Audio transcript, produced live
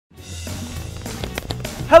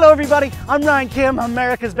Hello everybody, I'm Ryan Kim,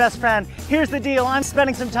 America's best friend. Here's the deal, I'm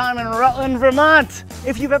spending some time in Rutland, Vermont.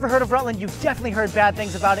 If you've ever heard of Rutland, you've definitely heard bad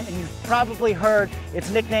things about it, and you've probably heard its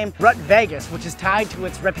nickname Rut Vegas, which is tied to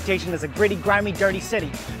its reputation as a gritty, grimy, dirty city,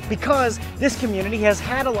 because this community has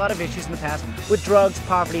had a lot of issues in the past with drugs,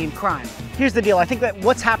 poverty, and crime. Here's the deal, I think that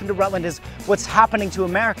what's happened to Rutland is what's happening to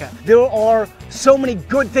America. There are so many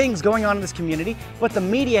good things going on in this community, but the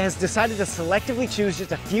media has decided to selectively choose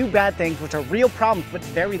just a few bad things, which are real problems, but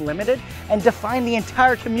very limited, and define the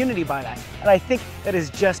entire community by that. And I think that is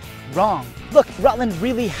just wrong. Look, Rutland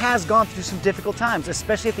really has gone through some difficult times,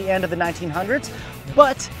 especially at the end of the 1900s,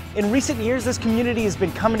 but in recent years, this community has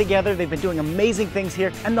been coming together, they've been doing amazing things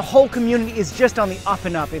here, and the whole community is just on the up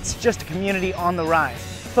and up. It's just a community on the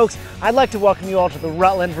rise. Folks, I'd like to welcome you all to the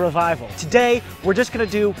Rutland Revival. Today, we're just gonna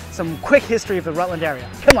do some quick history of the Rutland area.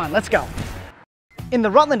 Come on, let's go. In the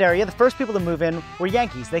Rutland area, the first people to move in were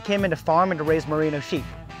Yankees. They came in to farm and to raise merino sheep.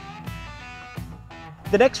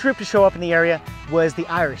 The next group to show up in the area was the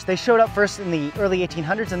Irish. They showed up first in the early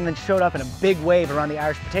 1800s and then showed up in a big wave around the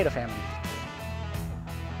Irish potato famine.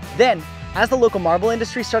 Then, as the local marble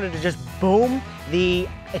industry started to just boom, the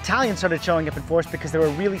Italians started showing up in force because they were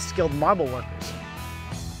really skilled marble workers.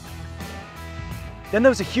 Then there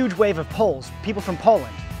was a huge wave of Poles, people from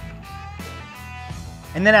Poland.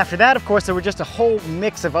 And then after that, of course, there were just a whole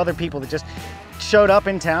mix of other people that just showed up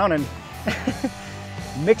in town and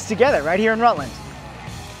mixed together right here in Rutland.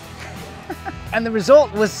 And the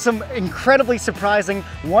result was some incredibly surprising,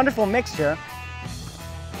 wonderful mixture.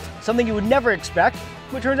 Something you would never expect,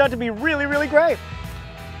 but turned out to be really, really great.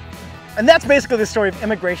 And that's basically the story of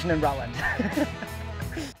immigration in Rutland.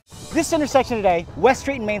 This intersection today, West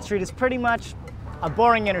Street and Main Street, is pretty much a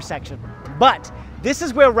boring intersection. But this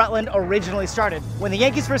is where Rutland originally started. When the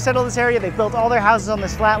Yankees first settled this area, they built all their houses on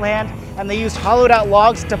this flat land, and they used hollowed out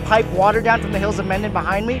logs to pipe water down from the hills of Mendon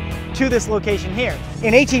behind me to this location here.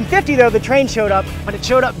 In 1850 though, the train showed up, but it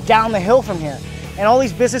showed up down the hill from here. And all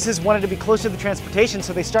these businesses wanted to be closer to the transportation,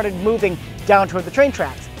 so they started moving down toward the train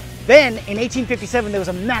tracks. Then in 1857, there was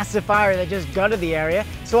a massive fire that just gutted the area,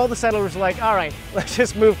 so all the settlers were like, all right, let's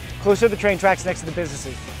just move closer to the train tracks next to the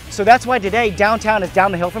businesses. So that's why today downtown is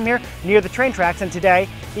down the hill from here, near the train tracks, and today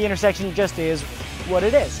the intersection just is what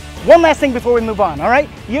it is. One last thing before we move on, all right?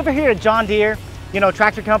 You ever hear of John Deere,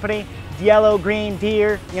 tractor company, yellow, green,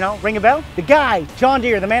 deer, ring a bell? The guy, John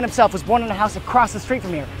Deere, the man himself, was born in a house across the street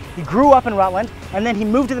from here. He grew up in Rutland, and then he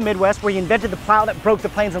moved to the Midwest where he invented the plow that broke the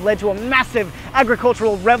plains and led to a massive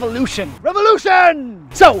agricultural revolution. Revolution!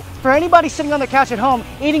 So, for anybody sitting on their couch at home,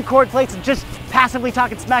 eating cord plates and just passively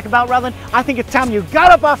talking smack about Rutland, I think it's time you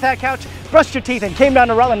got up off that couch, brushed your teeth, and came down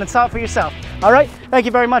to Rutland and saw it for yourself. All right? Thank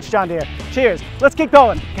you very much, John Deere. Cheers. Let's keep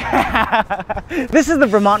going. This is the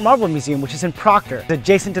Vermont Marble Museum, which is in Proctor,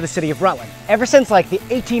 adjacent to the city of Rutland. Ever since like the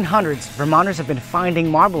 1800s, Vermonters have been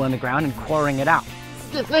finding marble in the ground and quarrying it out.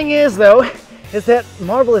 The thing is, though, is that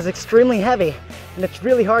marble is extremely heavy, and it's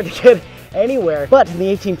really hard to get anywhere. But in the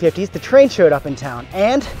 1850s, the train showed up in town,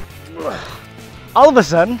 and all of a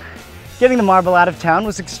sudden, getting the marble out of town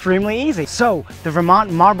was extremely easy. So the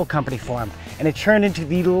Vermont Marble Company formed, and it turned into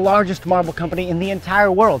the largest marble company in the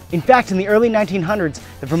entire world. In fact, in the early 1900s,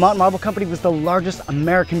 the Vermont Marble Company was the largest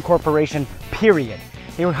American corporation, period.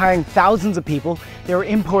 They were hiring thousands of people. They were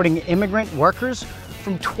importing immigrant workers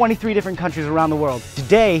from 23 different countries around the world.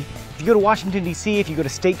 Today, if you go to Washington, D.C., if you go to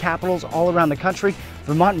state capitals all around the country,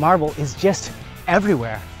 Vermont marble is just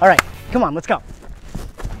everywhere. All right, come on, let's go.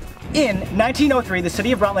 In 1903, the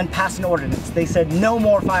city of Rutland passed an ordinance. They said no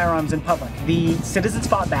more firearms in public. The citizens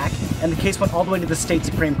fought back, and the case went all the way to the state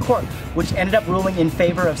Supreme Court, which ended up ruling in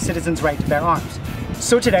favor of citizens' right to bear arms.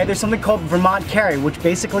 So today, there's something called Vermont Carry, which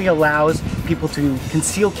basically allows people to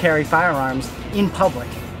conceal carry firearms in public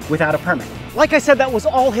without a permit. Like I said, that was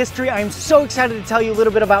all history. I am so excited to tell you a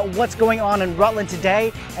little bit about what's going on in Rutland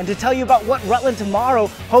today and to tell you about what Rutland tomorrow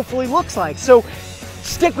hopefully looks like. So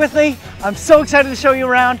stick with me. I'm so excited to show you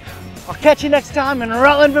around. I'll catch you next time in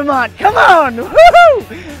Rutland, Vermont. Come on! Woohoo!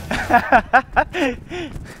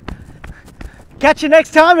 Catch you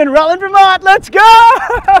next time in Rutland, Vermont. Let's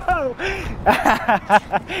go!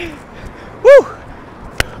 Woo!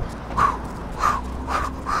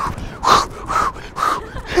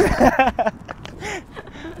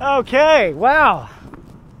 Okay, wow.